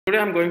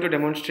Today I'm going to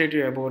demonstrate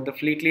you about the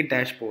Fleetly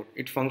dashboard,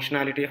 its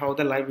functionality, how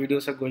the live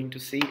videos are going to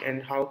see,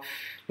 and how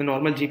the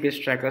normal GPS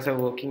trackers are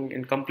working,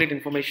 and complete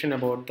information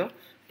about the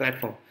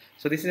platform.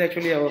 So this is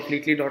actually our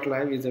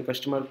Fleetly.live is a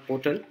customer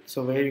portal,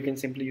 so where you can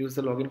simply use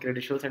the login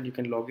credentials and you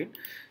can log in.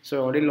 So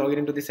I already logged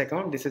into this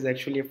account. This is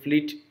actually a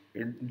Fleet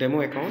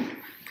demo account.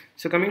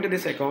 So coming to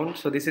this account,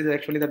 so this is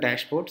actually the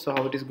dashboard. So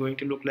how it is going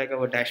to look like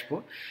our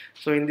dashboard.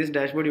 So in this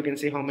dashboard you can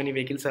see how many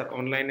vehicles are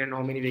online and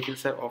how many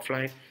vehicles are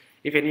offline.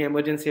 If any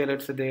emergency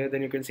alerts are there,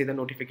 then you can see the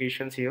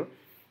notifications here.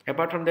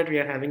 Apart from that, we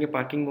are having a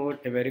parking mode,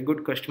 a very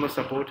good customer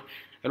support,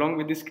 along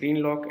with the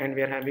screen lock, and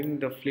we are having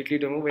the Fleetly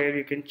demo where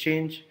you can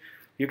change,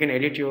 you can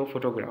edit your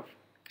photograph.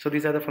 So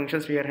these are the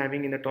functions we are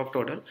having in the top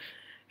total.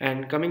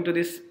 And coming to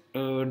this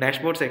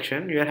dashboard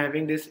section, you are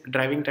having this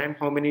driving time,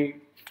 how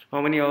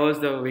many hours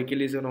the vehicle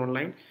is on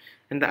online,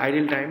 and the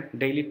idle time,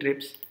 daily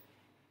trips,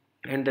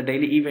 and the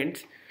daily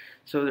events.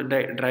 So the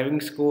driving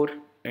score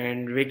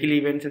and vehicle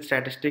events and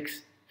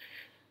statistics.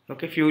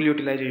 Okay, fuel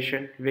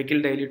utilization,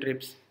 vehicle daily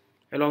trips,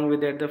 along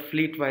with that the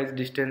fleet wise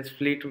distance,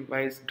 fleet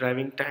wise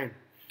driving time,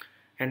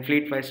 and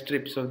fleet wise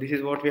trips. So this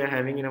is what we are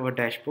having in our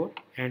dashboard.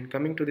 And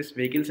coming to this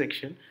vehicle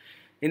section,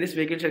 in this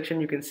vehicle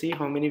section you can see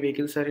how many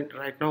vehicles are in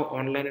right now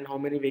online and how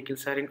many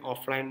vehicles are in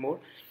offline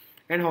mode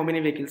and how many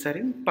vehicles are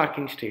in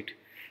parking state.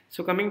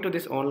 So coming to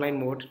this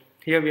online mode,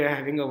 here we are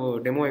having our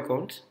demo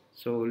accounts.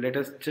 So let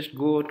us just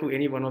go to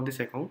any one of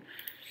this account.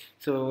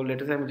 So let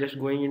us, I'm just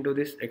going into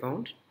this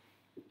account.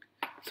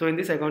 So in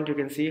this account you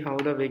can see how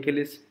the vehicle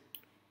is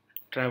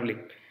traveling.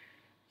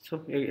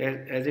 So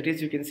as it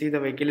is, you can see the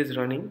vehicle is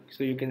running,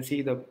 so you can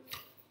see the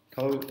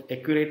how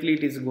accurately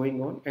it is going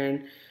on,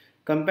 and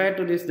compared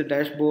to this the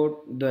dashboard,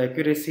 the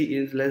accuracy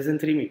is less than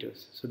 3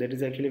 meters. So that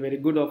is actually very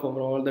good of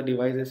all the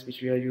devices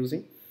which we are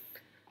using.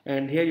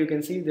 And here you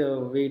can see the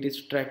way it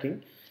is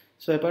tracking.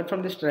 So apart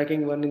from this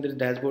tracking one, in this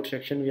dashboard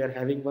section we are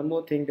having one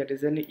more thing, that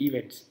is an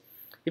events.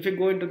 If you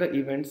go into the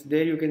events,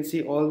 there you can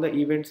see all the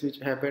events which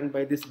happened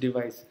by this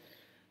device.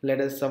 Let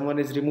us, someone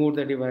has removed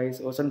the device,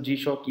 or some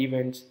G-shock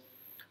events,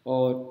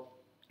 or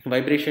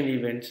vibration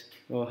events,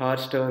 or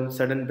harsh turns,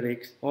 sudden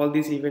brakes. All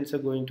these events are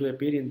going to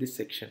appear in this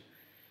section.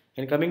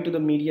 And coming to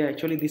the media,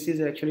 actually this is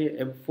actually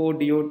a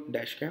 4DO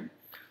dash cam.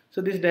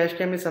 So this dash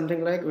cam is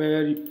something like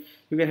where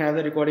you can have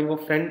the recording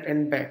of front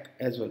and back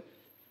as well.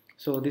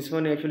 So this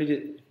one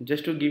actually,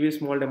 just to give you a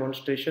small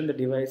demonstration, the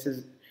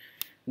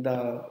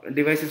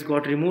devices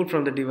got removed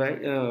from the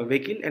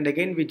vehicle, and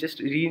again we just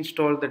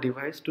reinstalled the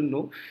device to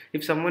know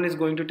if someone is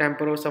going to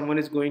tamper or someone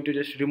is going to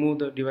just remove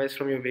the device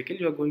from your vehicle,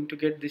 you are going to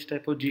get this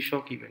type of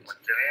G-shock events.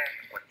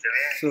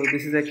 So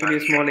this is actually a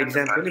small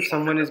example. If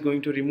someone is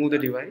going to remove the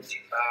device,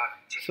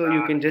 so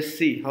you can just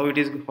see how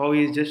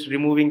he is just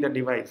removing the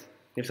device.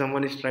 If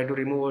someone is trying to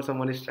remove or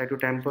someone is trying to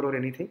tamper or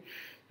anything,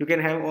 you can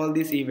have all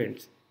these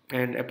events.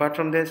 And apart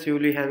from this, you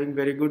will be having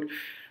very good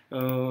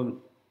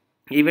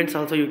events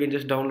also. You can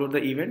just download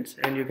the events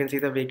and you can see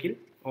the vehicle,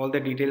 all the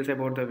details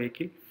about the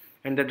vehicle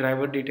and the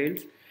driver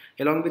details.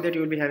 Along with that,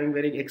 you will be having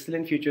very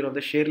excellent feature of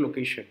the share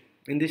location.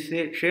 In this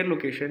share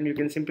location, you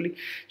can simply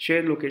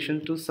share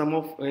location to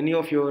any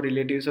of your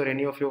relatives or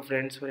any of your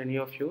friends or any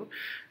of your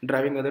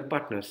driving other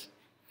partners.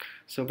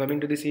 So coming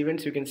to these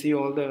events, you can see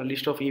all the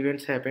list of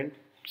events happened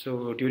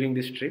so during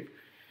this trip.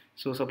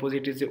 So suppose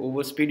it is the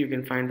overspeed, you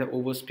can find the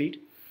overspeed.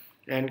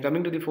 And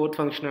coming to the fourth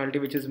functionality,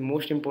 which is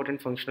most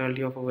important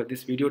functionality of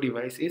this video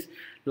device, is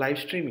live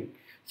streaming.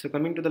 So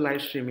coming to the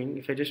live streaming,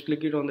 if I just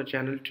click it on the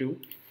channel 2,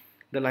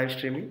 the live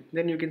streaming,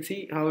 then you can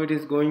see how it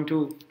is going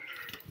to,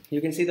 you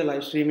can see the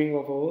live streaming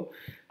of our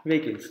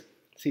vehicles.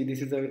 See,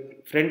 this is the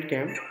front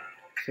cam,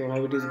 so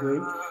how it is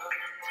going.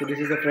 So this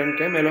is the front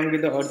cam, along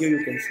with the audio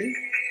you can see,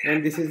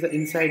 and this is the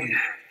inside view.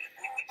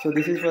 So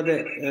this is for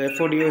the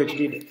 4DO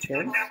HD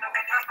cam. Okay.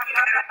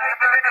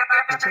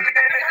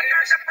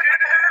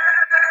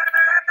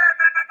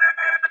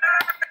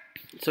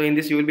 So in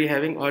this you will be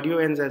having audio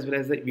and as well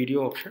as the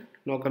video option.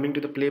 Now coming to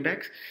the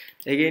playbacks,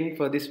 again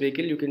for this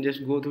vehicle you can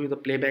just go through the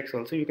playbacks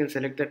also. You can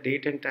select the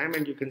date and time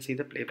and you can see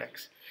the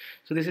playbacks.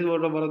 So this is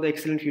one of the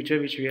excellent feature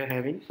which we are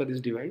having for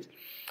this device.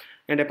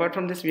 And apart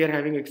from this, we are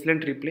having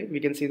excellent replay. We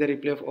can see the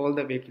replay of all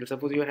the vehicles.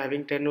 Suppose you are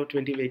having 10 or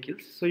 20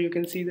 vehicles, so you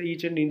can see the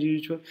each and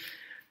individual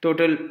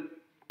total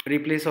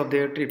replays of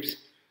their trips.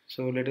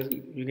 So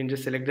you can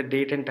just select the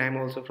date and time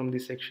also from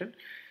this section.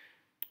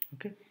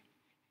 Okay.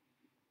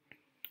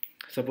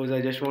 Suppose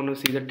I just want to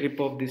see the trip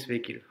of this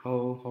vehicle,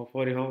 how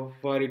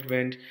far it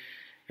went,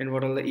 and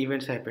what all the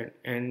events happened.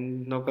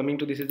 And now coming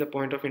to this is the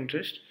point of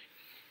interest.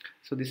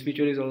 So this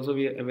feature is also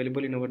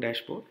available in our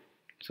dashboard.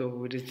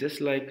 So it is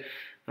just like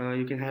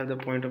you can have the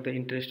point of the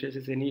interest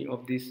as any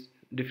of these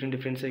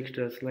different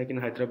sectors, like in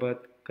Hyderabad,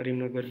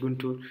 Karimnagar,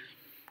 Guntur,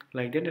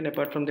 like that. And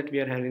apart from that, we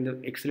are having the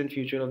excellent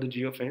feature of the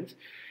geofence.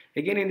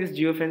 Again, in this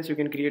geofence, you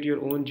can create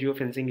your own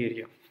geofencing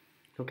area.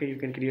 Okay, you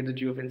can create the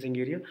geofencing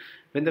area.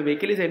 When the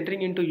vehicle is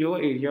entering into your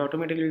area,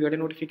 automatically you get a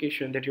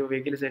notification that your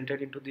vehicle is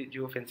entered into the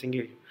geofencing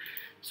area.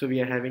 So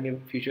we are having a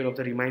feature of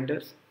the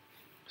reminders.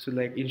 So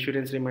like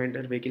insurance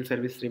reminder, vehicle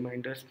service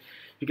reminders.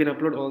 You can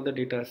upload all the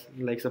data,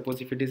 like suppose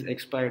if it is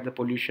expired, the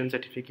pollution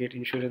certificate,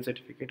 insurance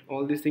certificate,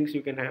 all these things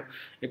you can have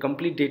a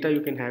complete data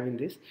you can have in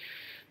this.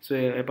 So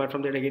apart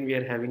from that, again we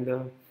are having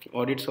the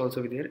audits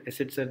also there,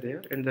 assets are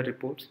there, and the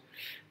reports.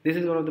 This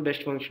is one of the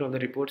best function of the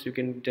reports. You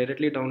can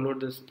directly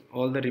download this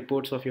all the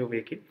reports of your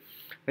vehicle,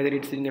 whether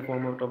it's in a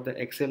format of the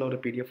Excel or a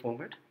PDF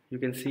format. You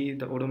can see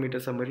the odometer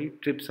summary,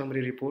 trip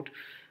summary report,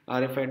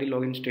 RFID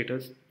login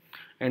status,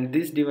 and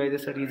these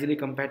devices are easily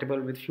compatible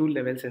with fuel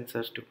level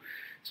sensors too.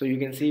 So you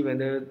can see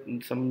whether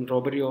some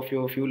robbery of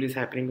your fuel is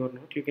happening or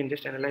not. You can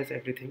just analyze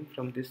everything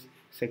from this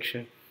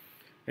section,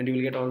 and you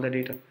will get all the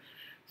data.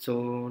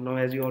 So now,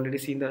 as you already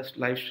seen the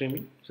live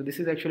streaming, so this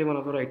is actually one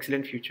of our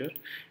excellent feature.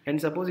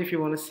 And suppose if you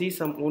want to see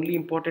some only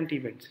important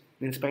events,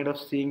 in spite of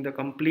seeing the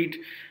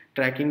complete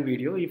tracking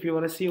video, if you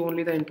want to see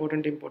only the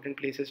important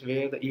places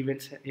where the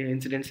events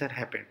incidents have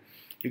happened,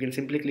 you can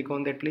simply click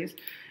on that place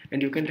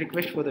and you can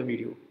request for the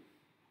video.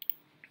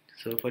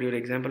 So for your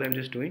example, I'm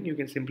just doing, you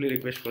can simply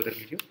request for the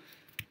video.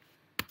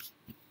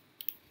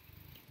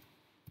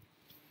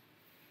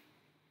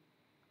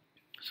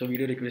 So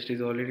video request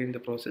is already in the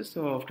process.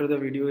 So after the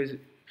video is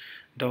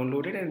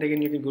downloaded, and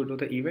again you can go to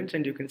the events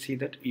and you can see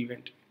that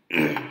event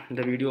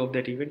the video of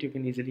that event, you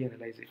can easily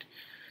analyze it.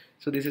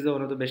 So this is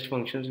one of the best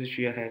functions which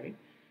we are having.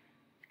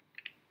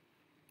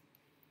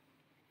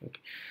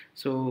 Okay,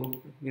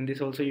 so in this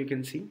also you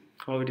can see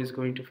how it is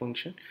going to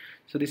function.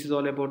 So this is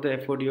all about the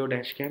FODO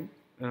dash cam,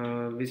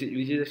 which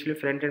is actually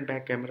front and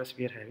back cameras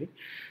we are having.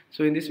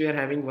 So in this we are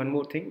having one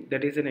more thing,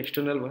 that is an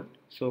external one.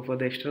 So for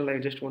the external, I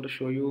just want to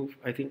show you,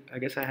 I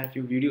guess I have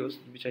few videos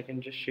which I can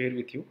just share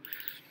with you.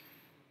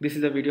 This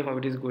is the video how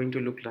it is going to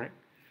look like,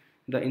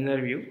 the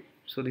inner view.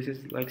 So this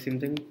is like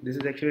something, this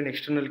is actually an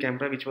external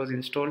camera which was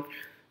installed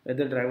at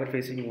the driver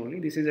facing only.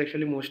 This is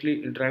actually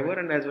mostly driver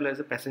and as well as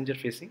the passenger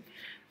facing.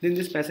 In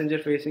this passenger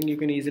facing, you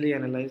can easily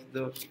analyze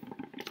the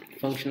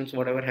functions,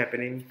 whatever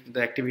happening,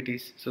 the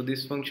activities. So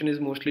this function is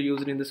mostly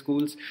used in the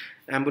schools,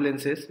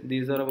 ambulances.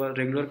 These are our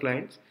regular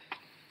clients.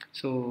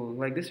 So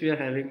like this we are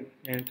having,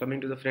 and coming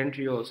to the front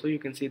view also, you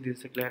can see this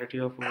is the clarity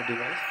of our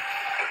device.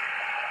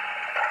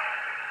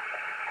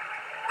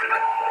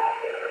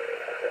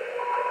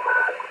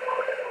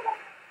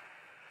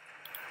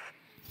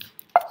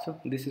 So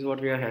this is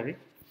what we are having.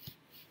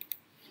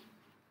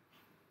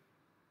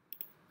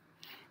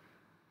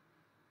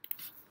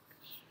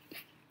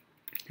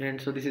 And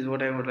so this is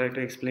what I would like to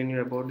explain you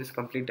about this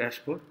complete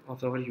dashboard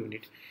of our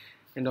unit.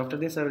 And after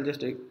this I will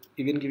just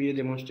even give you a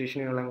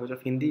demonstration in a language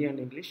of Hindi and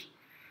English.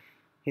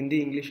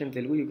 Hindi, English and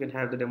Telugu. You can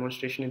have the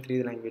demonstration in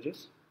 3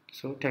 languages.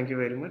 So thank you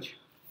very much.